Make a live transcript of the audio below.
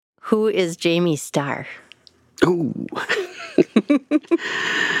Who is Jamie Starr? Ooh.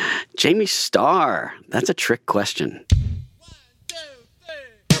 Jamie Starr. That's a trick question.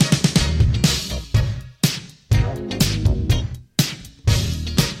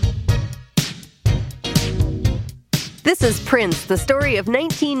 This is Prince, the story of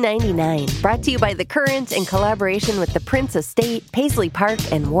 1999, brought to you by The Current in collaboration with the Prince Estate, Paisley Park,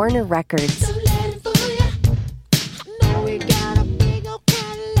 and Warner Records.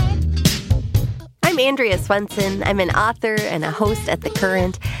 I'm Andrea Swenson. I'm an author and a host at The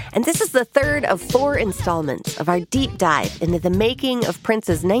Current, and this is the third of 4 installments of our deep dive into the making of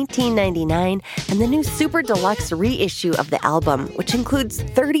Prince's 1999 and the new super deluxe reissue of the album, which includes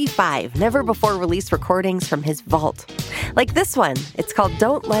 35 never-before-released recordings from his vault. Like this one, it's called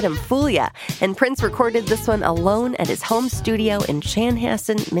Don't Let Him Fool Ya, and Prince recorded this one alone at his home studio in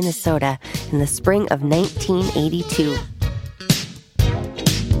Chanhassen, Minnesota, in the spring of 1982.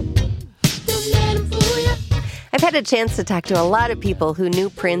 I've had a chance to talk to a lot of people who knew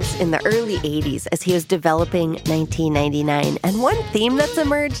Prince in the early 80s as he was developing 1999, and one theme that's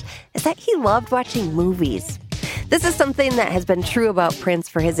emerged is that he loved watching movies. This is something that has been true about Prince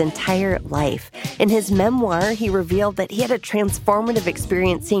for his entire life. In his memoir, he revealed that he had a transformative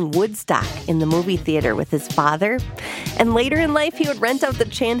experience seeing Woodstock in the movie theater with his father. And later in life, he would rent out the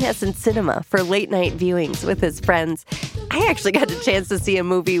Chanhassen Cinema for late-night viewings with his friends. I actually got a chance to see a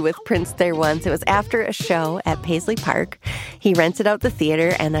movie with Prince there once. It was after a show at Paisley Park. He rented out the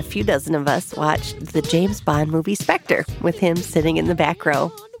theater, and a few dozen of us watched the James Bond movie Spectre with him sitting in the back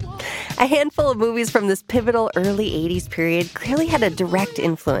row. A handful of movies from this pivotal early 80s period clearly had a direct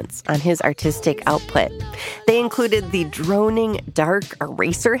influence on his artistic output. They included the droning, dark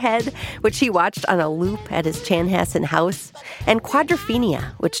Eraserhead, which he watched on a loop at his Chanhassen house, and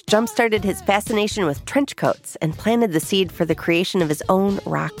Quadrophenia, which jump-started his fascination with trench coats and planted the seed for the creation of his own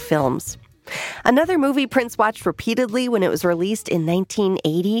rock films. Another movie Prince watched repeatedly when it was released in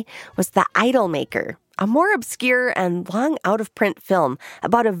 1980 was The Idolmaker, a more obscure and long out-of-print film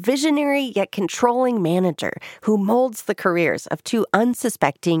about a visionary yet controlling manager who molds the careers of 2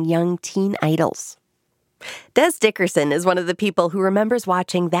 unsuspecting young teen idols. Des Dickerson is one of the people who remembers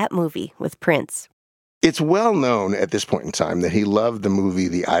watching that movie with Prince. It's well known at this point in time that he loved the movie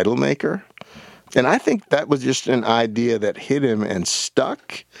The Idolmaker. And I think that was just an idea that hit him and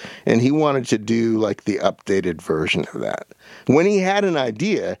stuck, and he wanted to do like the updated version of that. When he had an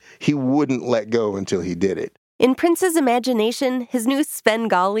idea, he wouldn't let go until he did it. In Prince's imagination, his new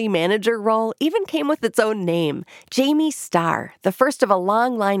Svengali manager role even came with its own name, Jamie Starr, the first of a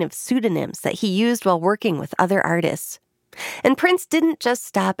long line of pseudonyms that he used while working with other artists. And Prince didn't just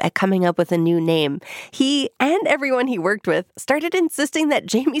stop at coming up with a new name. He, and everyone he worked with, started insisting that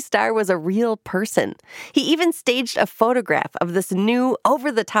Jamie Starr was a real person. He even staged a photograph of this new,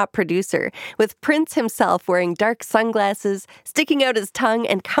 over-the-top producer, with Prince himself wearing dark sunglasses, sticking out his tongue,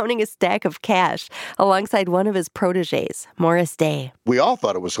 and counting a stack of cash, alongside one of his protégés, Morris Day. We all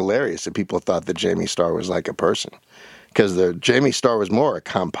thought it was hilarious that people thought that Jamie Starr was like a person, because the Jamie Starr was more a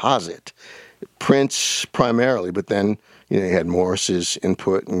composite. Prince primarily, but then you had Morris's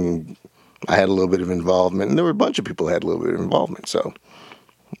input, and I had a little bit of involvement, and there were a bunch of people who had a little bit of involvement. So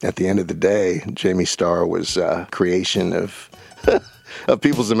at the end of the day, Jamie Starr was a creation of of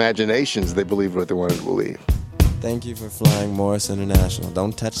people's imaginations. They believed what they wanted to believe. Thank you for flying Morris International.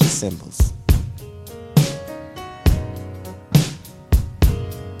 Don't touch the symbols.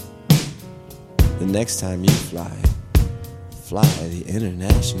 The next time you fly the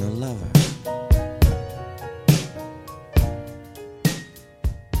International Lover.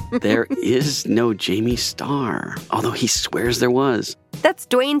 There is no Jamie Starr, although he swears there was. That's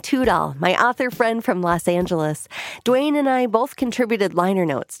Dwayne Tudall, my author friend from Los Angeles. Dwayne and I both contributed liner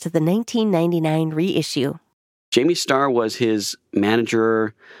notes to the 1999 reissue. Jamie Starr was his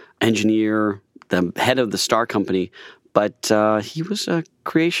manager, engineer, the head of the Starr Company, but he was a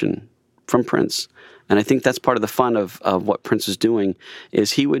creation from Prince. And I think that's part of the fun of what Prince was doing,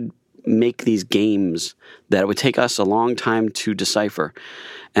 is he would make these games that it would take us a long time to decipher.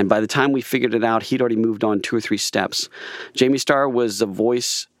 And by the time we figured it out, he'd already moved on 2 or 3 steps. Jamie Starr was a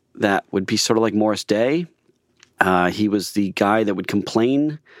voice that would be sort of like Morris Day. He was the guy that would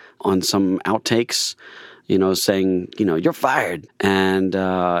complain on some outtakes, saying, you're fired. And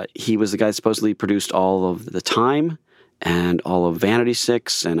he was the guy that supposedly produced all of the Time and all of Vanity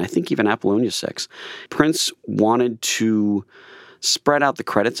 6, and I think even Apollonia 6. Prince wanted to spread out the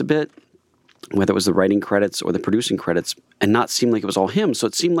credits a bit, whether it was the writing credits or the producing credits, and not seem like it was all him. So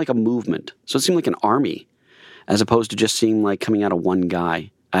it seemed like a movement. So it seemed like an army, as opposed to just seeming like coming out of one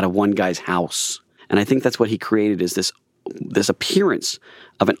guy, out of one guy's house. And I think that's what he created, is this this appearance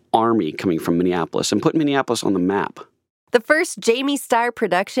of an army coming from Minneapolis and put Minneapolis on the map. The first Jamie Starr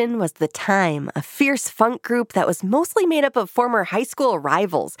production was The Time, a fierce funk group that was mostly made up of former high school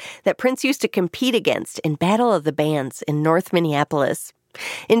rivals that Prince used to compete against in Battle of the Bands in North Minneapolis.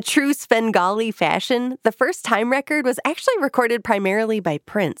 In true Svengali fashion, the first Time record was actually recorded primarily by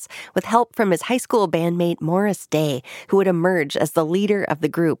Prince, with help from his high school bandmate Morris Day, who would emerge as the leader of the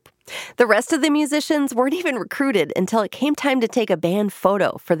group. The rest of the musicians weren't even recruited until it came time to take a band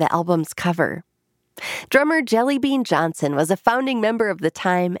photo for the album's cover. Drummer Jellybean Johnson was a founding member of The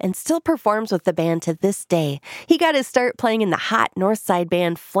Time and still performs with the band to this day. He got his start playing in the hot North Side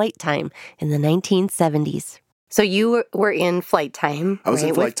band Flight Time in the 1970s. So you were in Flight Time, I was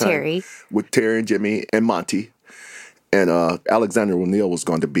in Flight with Time Terry. With Terry and Jimmy and Monty. And Alexander O'Neill was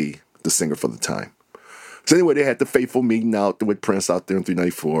going to be the singer for The Time. So anyway, they had the fateful meeting out with Prince out there in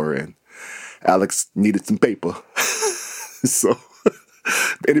 394, and Alex needed some paper. So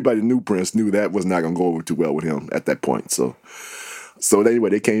anybody who knew Prince knew that was not going to go over too well with him at that point. So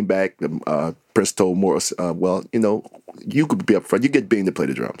anyway, they came back. Prince told Morris, well, you could be up front. You get Bean to play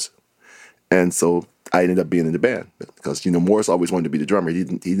the drums. And so I ended up being in the band because, Morris always wanted to be the drummer. He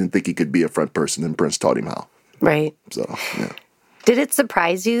didn't think he could be a front person, and Prince taught him how. Right. So, yeah. Did it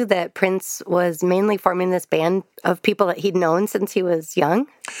surprise you that Prince was mainly forming this band of people that he'd known since he was young?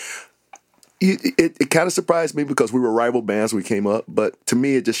 It kind of surprised me because we were rival bands when we came up, but to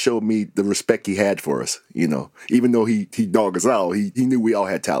me, it just showed me the respect he had for us, Even though he dogged us out, he knew we all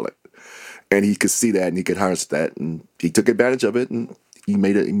had talent. And he could see that, and he could harness that, and he took advantage of it, and he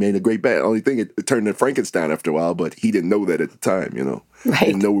made a great band. Only thing, it turned into Frankenstein after a while, but he didn't know that at the time, Right. He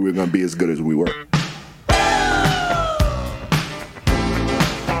didn't know we were going to be as good as we were.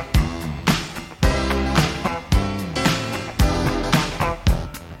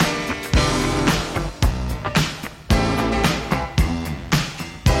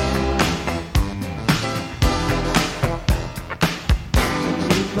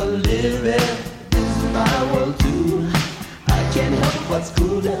 What's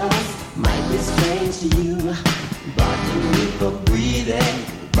cool to us might be strange to you. Barking you for breathing,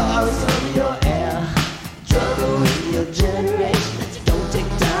 borrow some of your air. Struggle with your generation, don't take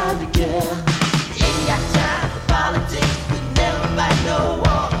time to care. Ain't got time for politics, we never fight no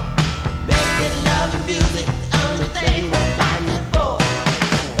war. Making love and music, the only thing we're fighting for.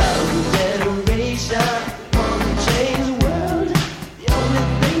 Our generation, wanna change the world. The only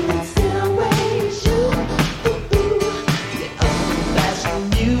thing that still weighs you.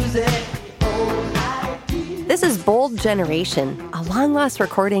 This is Bold Generation, a long-lost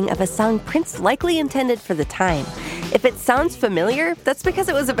recording of a song Prince likely intended for The Time. If it sounds familiar, that's because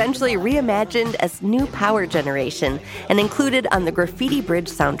it was eventually reimagined as New Power Generation and included on the Graffiti Bridge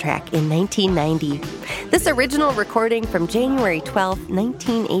soundtrack in 1990. This original recording from January 12,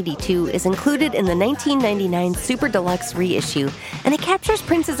 1982 is included in the 1999 Super Deluxe reissue, and it captures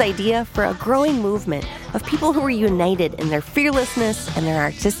Prince's idea for a growing movement of people who were united in their fearlessness and their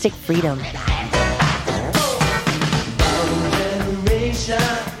artistic freedom.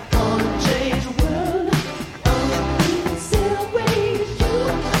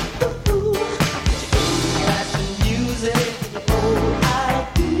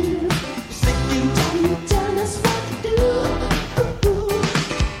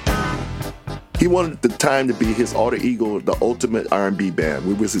 He wanted The Time to be his alter ego, the ultimate R&B band.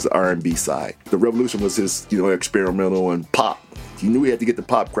 We was his R&B side. The Revolution was his, experimental and pop. He knew he had to get the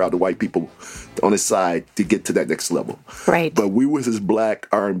pop crowd, the white people, on his side to get to that next level. Right. But we was his black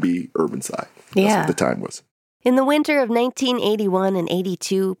R&B urban side. That's what The Time was. In the winter of 1981 and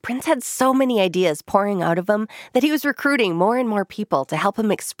 82, Prince had so many ideas pouring out of him that he was recruiting more and more people to help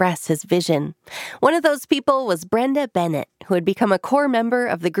him express his vision. One of those people was Brenda Bennett, who had become a core member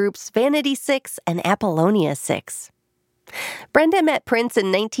of the groups Vanity 6 and Apollonia 6. Brenda met Prince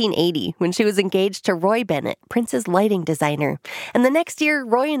in 1980 when she was engaged to Roy Bennett, Prince's lighting designer. And the next year,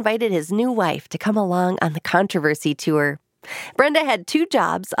 Roy invited his new wife to come along on the Controversy tour. Brenda had 2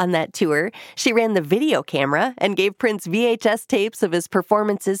 jobs on that tour. She ran the video camera and gave Prince VHS tapes of his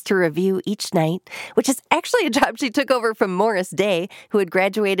performances to review each night, which is actually a job she took over from Morris Day, who had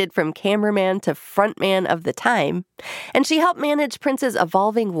graduated from cameraman to frontman of The Time. And she helped manage Prince's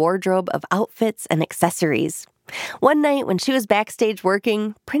evolving wardrobe of outfits and accessories. One night when she was backstage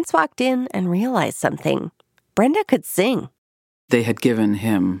working, Prince walked in and realized something. Brenda could sing. They had given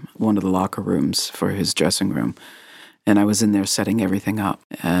him one of the locker rooms for his dressing room. And I was in there setting everything up.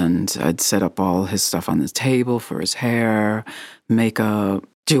 And I'd set up all his stuff on the table for his hair, makeup,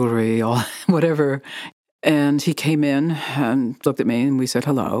 jewelry, all whatever. And he came in and looked at me and we said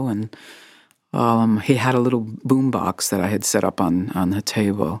hello. And he had a little boom box that I had set up on the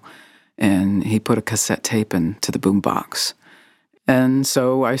table, and he put a cassette tape into the boom box. And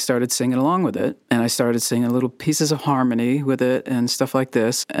so I started singing along with it, and I started singing little pieces of harmony with it and stuff like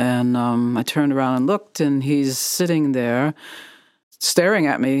this. And I turned around and looked, and he's sitting there staring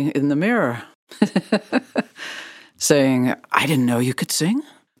at me in the mirror, saying, "I didn't know you could sing."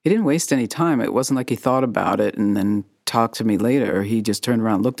 He didn't waste any time. It wasn't like he thought about it and then talked to me later. He just turned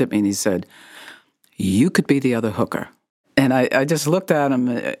around, looked at me, and he said, "You could be the other hooker." And I just looked at him,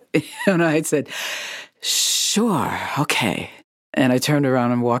 and I said, "Sure, okay." And I turned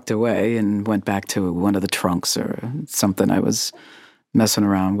around and walked away and went back to one of the trunks or something. I was messing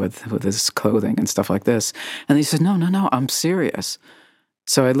around with his clothing and stuff like this. And he said, no, I'm serious.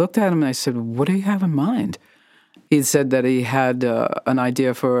 So I looked at him and I said, "What do you have in mind?" He said that he had an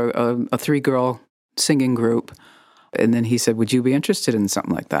idea for a 3-girl singing group. And then he said, "Would you be interested in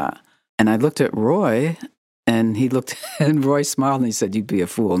something like that?" And I looked at Roy, and he looked, and Roy smiled, and he said, "You'd be a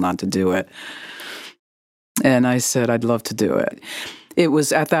fool not to do it." And I said, "I'd love to do it." It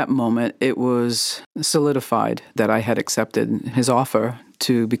was at that moment, it was solidified that I had accepted his offer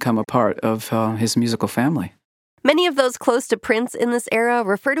to become a part of his musical family. Many of those close to Prince in this era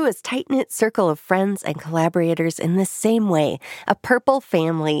refer to his tight-knit circle of friends and collaborators in this same way, a purple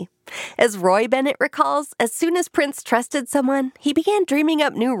family. As Roy Bennett recalls, as soon as Prince trusted someone, he began dreaming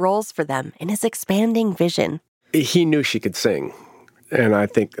up new roles for them in his expanding vision. He knew she could sing, and I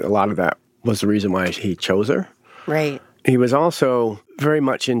think a lot of that was the reason why he chose her. Right. He was also very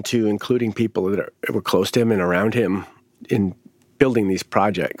much into including people that were close to him and around him in building these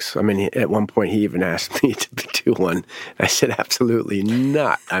projects. I mean, at one point, he even asked me to do one. I said, "Absolutely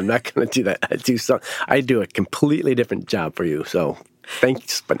not. I'm not going to do that. I do a completely different job for you. So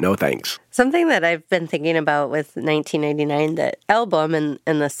thanks, but no thanks." Something that I've been thinking about with 1999, that album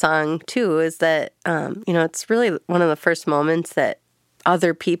and the song, too, is that, it's really one of the first moments that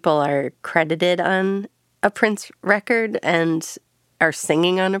other people are credited on a Prince record and are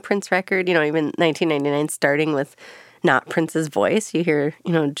singing on a Prince record. Even 1999 starting with not Prince's voice. You hear,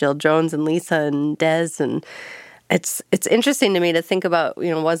 Jill Jones and Lisa and Des, and it's interesting to me to think about,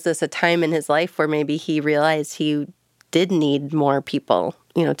 was this a time in his life where maybe he realized he did need more people,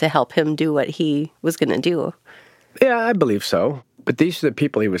 to help him do what he was going to do? Yeah, I believe so. But these are the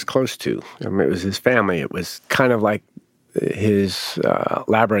people he was close to. I mean, it was his family. It was kind of like his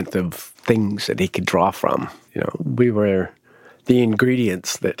labyrinth of things that he could draw from. We were the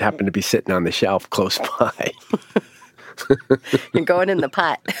ingredients that happened to be sitting on the shelf close by. You're going in the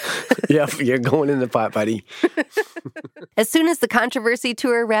pot. Yep, you're going in the pot, buddy. As soon as the Controversy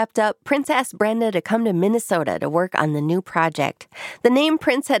tour wrapped up, Prince asked Brenda to come to Minnesota to work on the new project. The name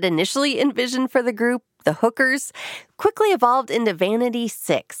Prince had initially envisioned for the group, the Hookers, quickly evolved into Vanity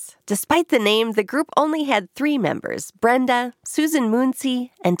 6. Despite the name, the group only had 3 members, Brenda, Susan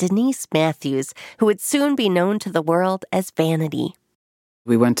Moonsey, and Denise Matthews, who would soon be known to the world as Vanity.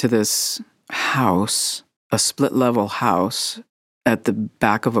 We went to this house, a split-level house at the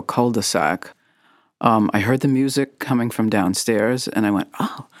back of a cul-de-sac. I heard the music coming from downstairs, and I went,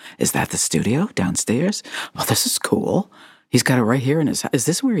 "Oh, is that the studio downstairs? Oh, this is cool. He's got it right here in his house. Is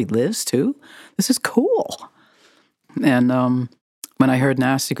this where he lives, too? This is cool." And when I heard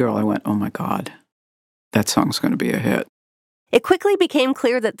Nasty Girl, I went, "Oh, my God, that song's going to be a hit." It quickly became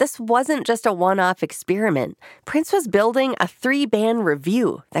clear that this wasn't just a one-off experiment. Prince was building a 3-band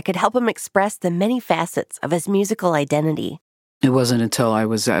revue that could help him express the many facets of his musical identity. It wasn't until I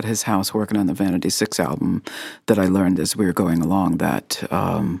was at his house working on the Vanity 6 album that I learned as we were going along that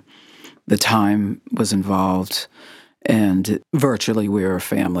the time was involved, and virtually we were a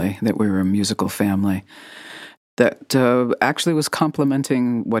family, that we were a musical family that actually was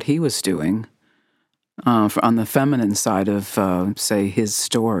complementing what he was doing on the feminine side of, say, his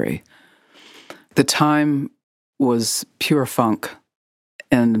story. The time was pure funk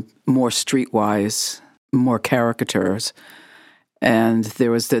and more streetwise, more caricatures. And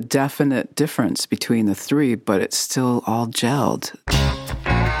there was a definite difference between the 3, but it still all gelled.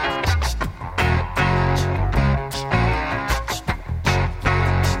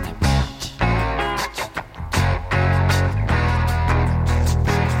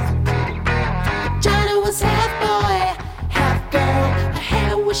 Johnny was half boy, half girl. Her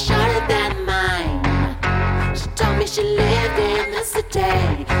hair was shorter than mine. She told me she lived in the city.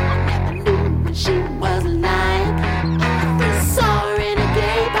 I never knew when she was lying. I saw her in a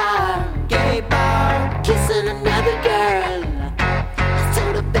gay bar, kissing another girl. I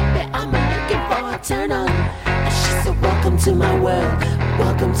told her, "Baby, I'm looking for a turn on." And she said, "Welcome to my world,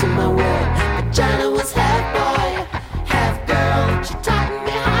 welcome to my world." But Johnny was half boy, half girl. She taught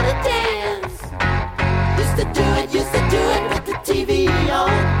me how to dance.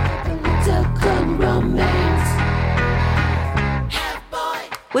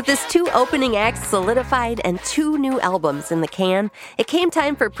 With his 2 opening acts solidified and 2 new albums in the can, it came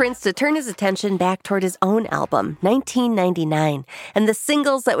time for Prince to turn his attention back toward his own album, 1999, and the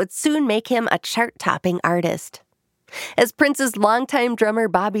singles that would soon make him a chart-topping artist. As Prince's longtime drummer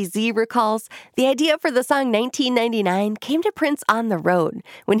Bobby Z recalls, the idea for the song 1999 came to Prince on the road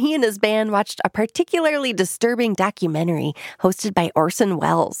when he and his band watched a particularly disturbing documentary hosted by Orson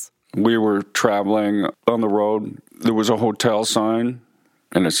Welles. We were traveling on the road. There was a hotel sign,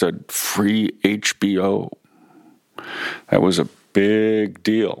 and it said, free HBO. That was a big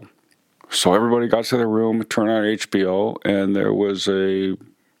deal. So everybody got to their room, turned on HBO, and there was a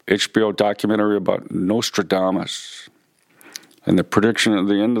HBO documentary about Nostradamus and the prediction of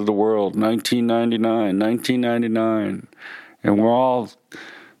the end of the world, 1999. And we're all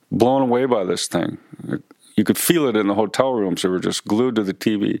blown away by this thing. You could feel it in the hotel rooms. They were just glued to the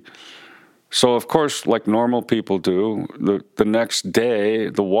TV. So, of course, like normal people do, the next day,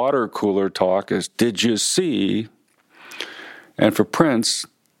 the water cooler talk is, did you see? And for Prince,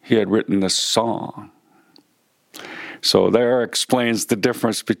 he had written this song. So there explains the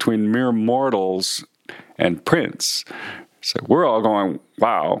difference between mere mortals and Prince. So we're all going,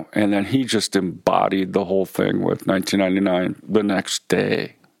 wow. And then he just embodied the whole thing with 1999 the next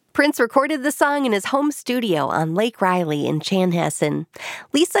day. Prince recorded the song in his home studio on Lake Riley in Chanhassen.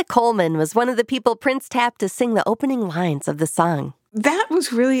 Lisa Coleman was one of the people Prince tapped to sing the opening lines of the song. That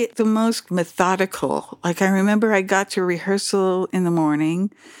was really the most methodical. Like, I remember I got to rehearsal in the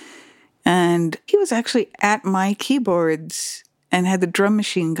morning, and he was actually at my keyboards and had the drum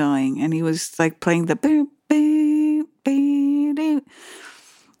machine going, and he was like playing the boom, boom, boom, boom.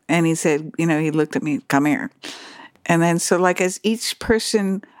 And he said, he looked at me, come here. And then so like as each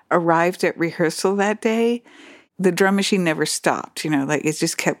person arrived at rehearsal that day, the drum machine never stopped, like it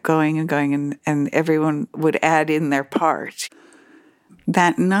just kept going and going, and everyone would add in their part.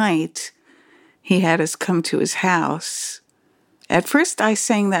 That night, he had us come to his house. At first, I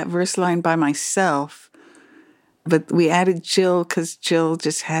sang that verse line by myself, but we added Jill because Jill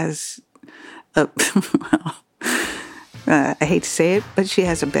just has I hate to say it, but she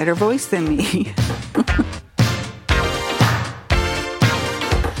has a better voice than me.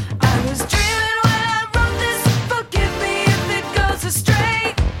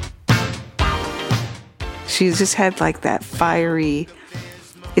 She just had like that fiery,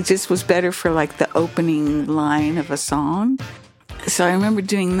 it just was better for like the opening line of a song. So I remember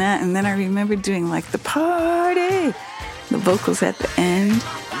doing that, and then I remember doing like the party, the vocals at the end.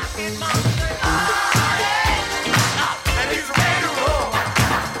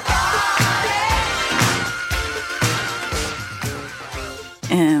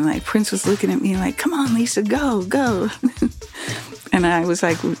 And like Prince was looking at me like, come on, Lisa, go. And I was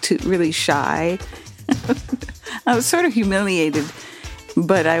like really shy. I was sort of humiliated,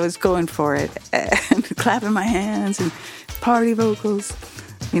 but I was going for it and clapping my hands and party vocals.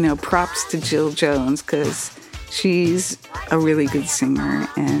 Props to Jill Jones because she's a really good singer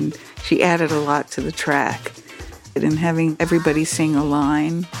and she added a lot to the track. And having everybody sing a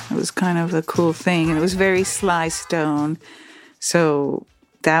line, it was kind of a cool thing. And it was very Sly Stone. So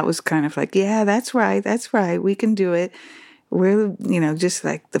that was kind of like, yeah, that's right. We can do it. We're, just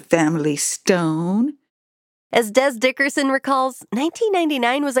like the family Stone. As Des Dickerson recalls,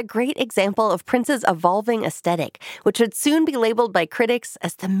 1999 was a great example of Prince's evolving aesthetic, which would soon be labeled by critics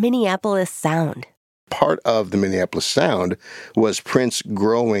as the Minneapolis sound. Part of the Minneapolis sound was Prince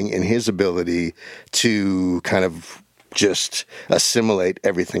growing in his ability to kind of just assimilate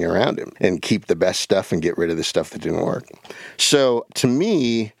everything around him and keep the best stuff and get rid of the stuff that didn't work. So to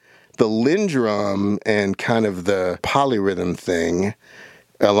me, the Lindrum and kind of the polyrhythm thing,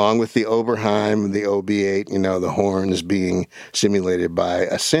 along with the Oberheim, the OB8, the horns being simulated by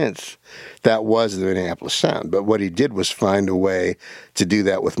a synth, that was the Minneapolis sound. But what he did was find a way to do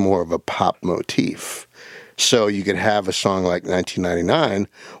that with more of a pop motif. So you could have a song like 1999,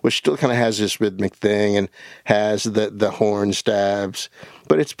 which still kind of has this rhythmic thing and has the horn stabs,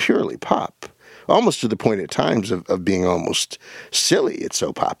 but it's purely pop, almost to the point at times of being almost silly. It's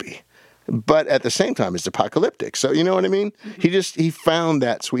so poppy. But at the same time, it's apocalyptic. So you know what I mean? He found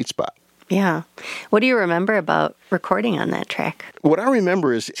that sweet spot. Yeah. What do you remember about recording on that track? What I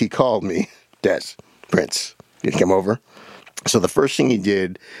remember is he called me, Prince. He'd come over. So the first thing he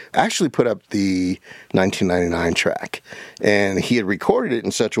did, actually put up the 1999 track. And he had recorded it in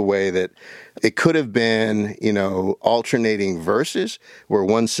such a way that it could have been, alternating verses where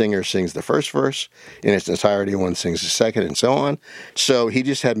one singer sings the first verse in its entirety, one sings the second, and so on. So he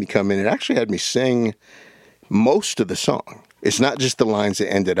just had me come in and actually had me sing most of the song. It's not just the lines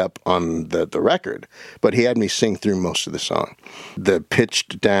that ended up on the record, but he had me sing through most of the song. The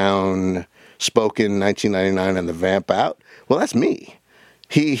pitched down, spoken 1999 and the vamp out, well, that's me.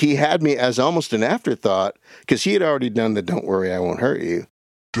 He had me as almost an afterthought because he had already done the Don't Worry, I Won't Hurt You.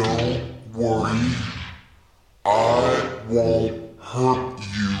 Don't worry, I won't hurt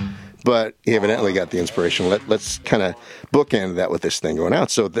you. But he evidently got the inspiration. Let's kind of bookend that with this thing going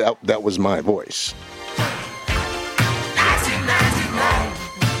out. So that was my voice.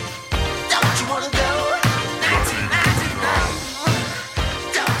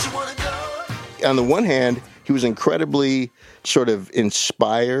 On the one hand, he was incredibly sort of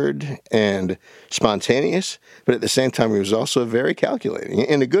inspired and spontaneous, but at the same time, he was also very calculating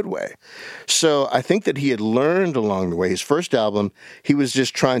in a good way. So I think that he had learned along the way. His first album, he was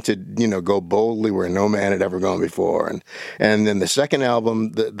just trying to, go boldly where no man had ever gone before. And then the second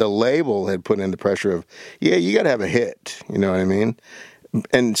album, the label had put in the pressure of, you got to have a hit. You know what I mean?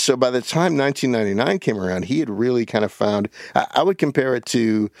 And so by the time 1999 came around, he had really kind of found, I would compare it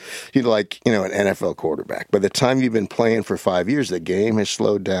to, an NFL quarterback. By the time you've been playing for 5 years, the game has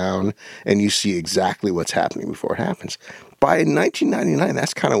slowed down and you see exactly what's happening before it happens. By 1999,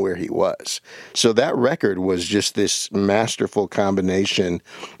 that's kind of where he was. So that record was just this masterful combination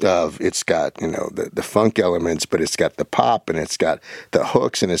of, it's got, the funk elements, but it's got the pop and it's got the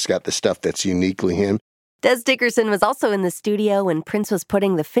hooks and it's got the stuff that's uniquely him. Des Dickerson was also in the studio when Prince was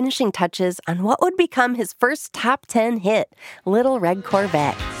putting the finishing touches on what would become his first top 10 hit, Little Red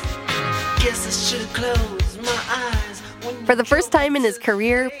Corvette. Guess I should close my eyes. For the first time in his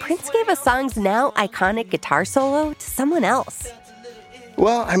career, Prince gave a song's now iconic guitar solo to someone else.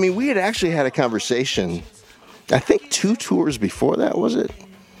 Well, we had actually had a conversation, I think 2 tours before that, was it?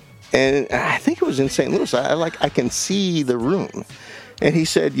 And I think it was in St. Louis. I can see the room. And he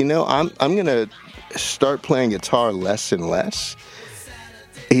said, I'm going to start playing guitar less and less.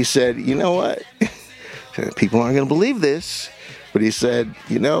 He said, you know what? People aren't going to believe this. But he said,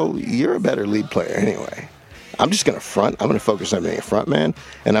 you're a better lead player anyway. I'm just going to front. I'm going to focus on being a front man.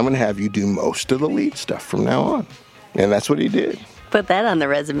 And I'm going to have you do most of the lead stuff from now on. And that's what he did. Put that on the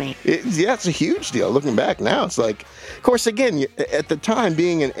resume. It's a huge deal. Looking back now, it's like, of course, again, at the time,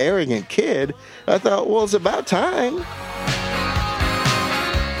 being an arrogant kid, I thought, well, it's about time.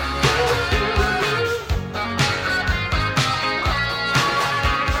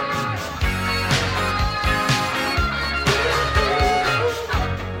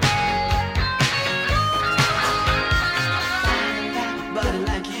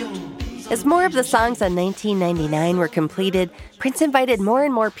 As more of the songs on 1999 were completed, Prince invited more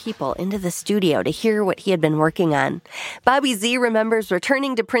and more people into the studio to hear what he had been working on. Bobby Z remembers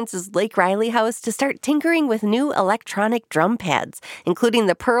returning to Prince's Lake Riley house to start tinkering with new electronic drum pads, including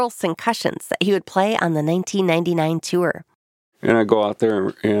the Pearl Syncussions that he would play on the 1999 tour. And I go out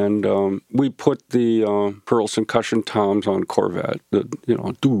there and we put the Pearl Syncussion toms on Corvette,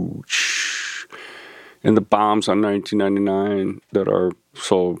 and the bombs on 1999 that are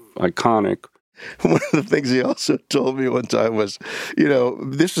so iconic. One of the things he also told me one time was,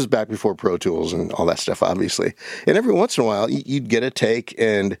 this was back before Pro Tools and all that stuff, obviously. And every once in a while, you'd get a take,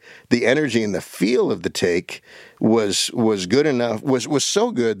 and the energy and the feel of the take was good enough, was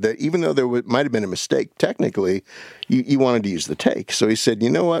so good that even though there might have been a mistake technically, you wanted to use the take. So he said, you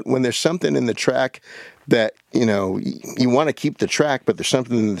know what, when there's something in the track that, you want to keep the track, but there's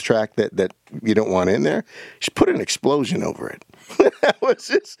something in the track that you don't want in there, just put an explosion over it. That was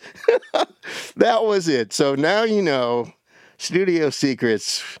it. So now Studio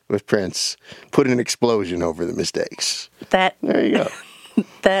Secrets with Prince, put an explosion over the mistakes. There you go.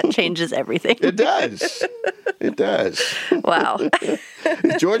 That changes everything. It does. It does. Wow.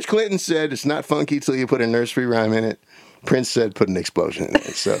 George Clinton said it's not funky till you put a nursery rhyme in it. Prince said put an explosion in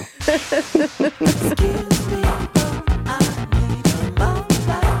it. So.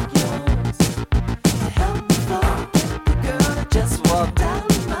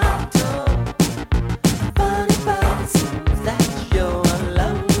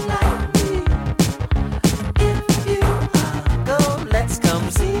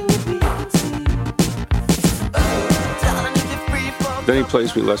 Then he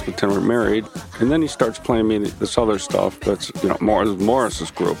plays me Let's Pretend We're Married, and then he starts playing me this other stuff that's,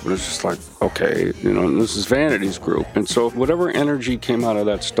 Morris's group, and it's just like, okay, this is Vanity's group. And so whatever energy came out of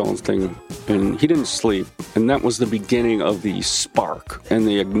that Stones thing, and he didn't sleep, and that was the beginning of the spark and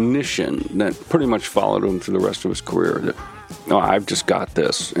the ignition that pretty much followed him through the rest of his career. I've just got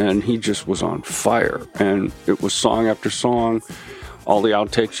this. And he just was on fire, and it was song after song, all the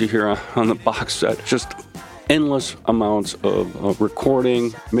outtakes you hear on the box set, just endless amounts of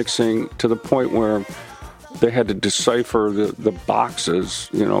recording, mixing, to the point where They had to decipher the boxes,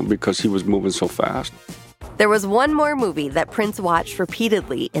 because he was moving so fast. There was one more movie that Prince watched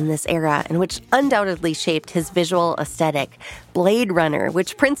repeatedly in this era and which undoubtedly shaped his visual aesthetic, Blade Runner,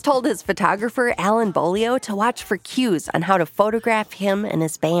 which Prince told his photographer Alan Bolio to watch for cues on how to photograph him and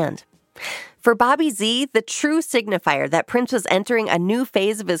his band. For Bobby Z, the true signifier that Prince was entering a new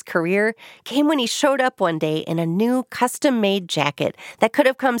phase of his career came when he showed up one day in a new custom-made jacket that could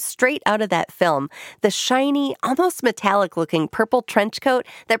have come straight out of that film, the shiny, almost metallic-looking purple trench coat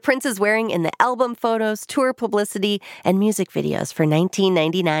that Prince is wearing in the album photos, tour publicity, and music videos for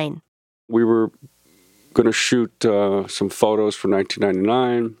 1999. We were going to shoot some photos for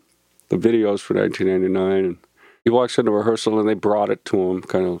 1999, the videos for 1999, and he walks into rehearsal and they brought it to him,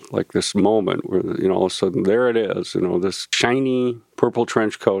 kind of like this moment where, all of a sudden, there it is, this shiny purple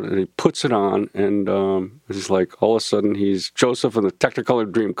trench coat, and he puts it on, and it's like all of a sudden he's Joseph in the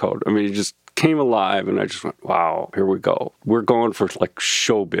Technicolor Dreamcoat. I mean, he just came alive, and I just went, wow, here we go. We're going for like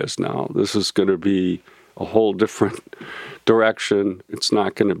showbiz now. This is going to be a whole different direction. It's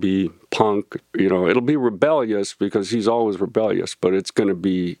not going to be punk. It'll be rebellious because he's always rebellious, but it's going to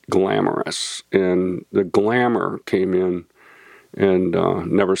be glamorous. And the glamour came in and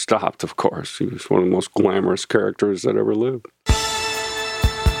never stopped, of course. He was one of the most glamorous characters that ever lived.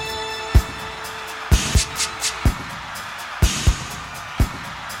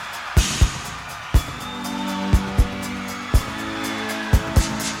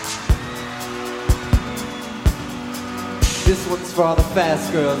 This one's for all the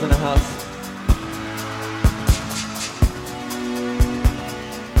fast girls in the house.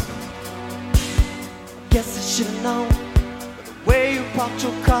 Guess I should've known that the way you parked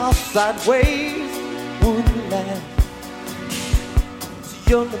your car sideways wouldn't last. So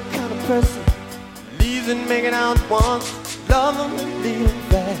you're the kind of person who leaves and make it out once, love them and leave them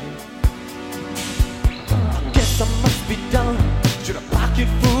fast. Guess I must be done. Should a pocket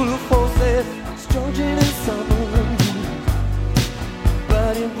full of horses, strolling in summer.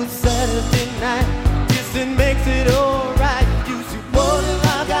 But it was Saturday night. Guess it makes it alright. You see, what have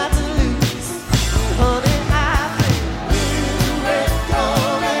I got to lose? Honey, I think we're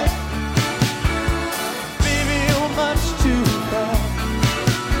going. Baby, you're much too bad.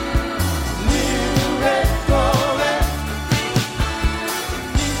 We're going.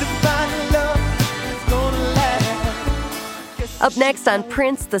 Need to find love that's gonna last. Up next on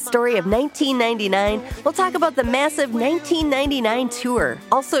Prince, the story of 1999, we'll talk about the massive 1999 tour,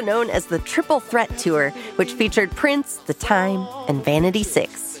 also known as the Triple Threat Tour, which featured Prince, The Time, and Vanity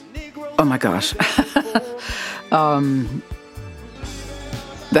 6. Oh my gosh.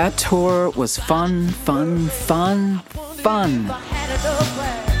 That tour was fun. But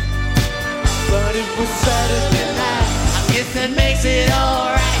it was Saturday night. I guess that makes it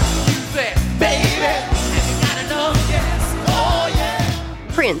alright. You said, baby, and you gotta know, yes.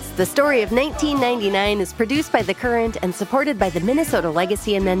 Prince, the story of 1999 is produced by The Current and supported by the Minnesota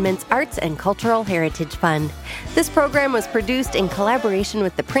Legacy Amendment's Arts and Cultural Heritage Fund. This program was produced in collaboration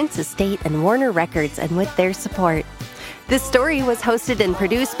with the Prince Estate and Warner Records and with their support. This story was hosted and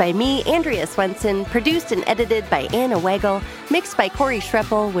produced by me, Andrea Swenson, produced and edited by Anna Weigel, mixed by Corey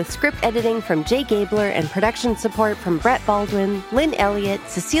Schreppel, with script editing from Jay Gabler and production support from Brett Baldwin, Lynn Elliott,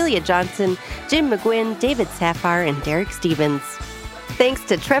 Cecilia Johnson, Jim McGuinn, David Safar, and Derek Stevens. Thanks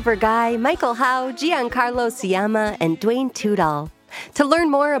to Trevor Guy, Michael Howe, Giancarlo Siama, and Dwayne Tudall. To learn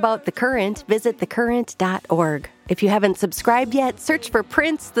more about The Current, visit thecurrent.org. If you haven't subscribed yet, search for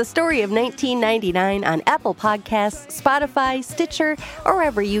Prince, the story of 1999 on Apple Podcasts, Spotify, Stitcher, or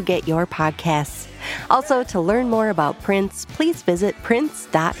wherever you get your podcasts. Also, to learn more about Prince, please visit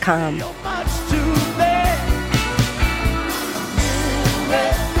prince.com.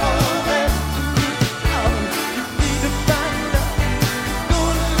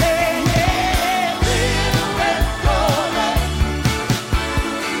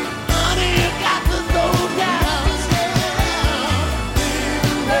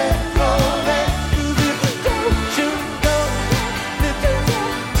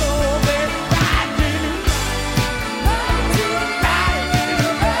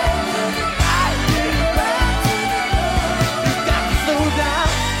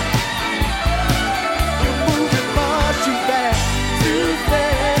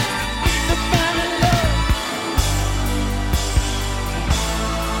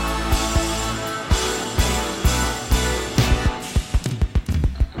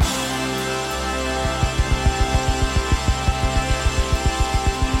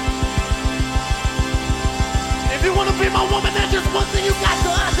 If you wanna be my woman, there's just one thing you got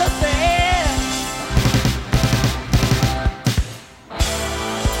to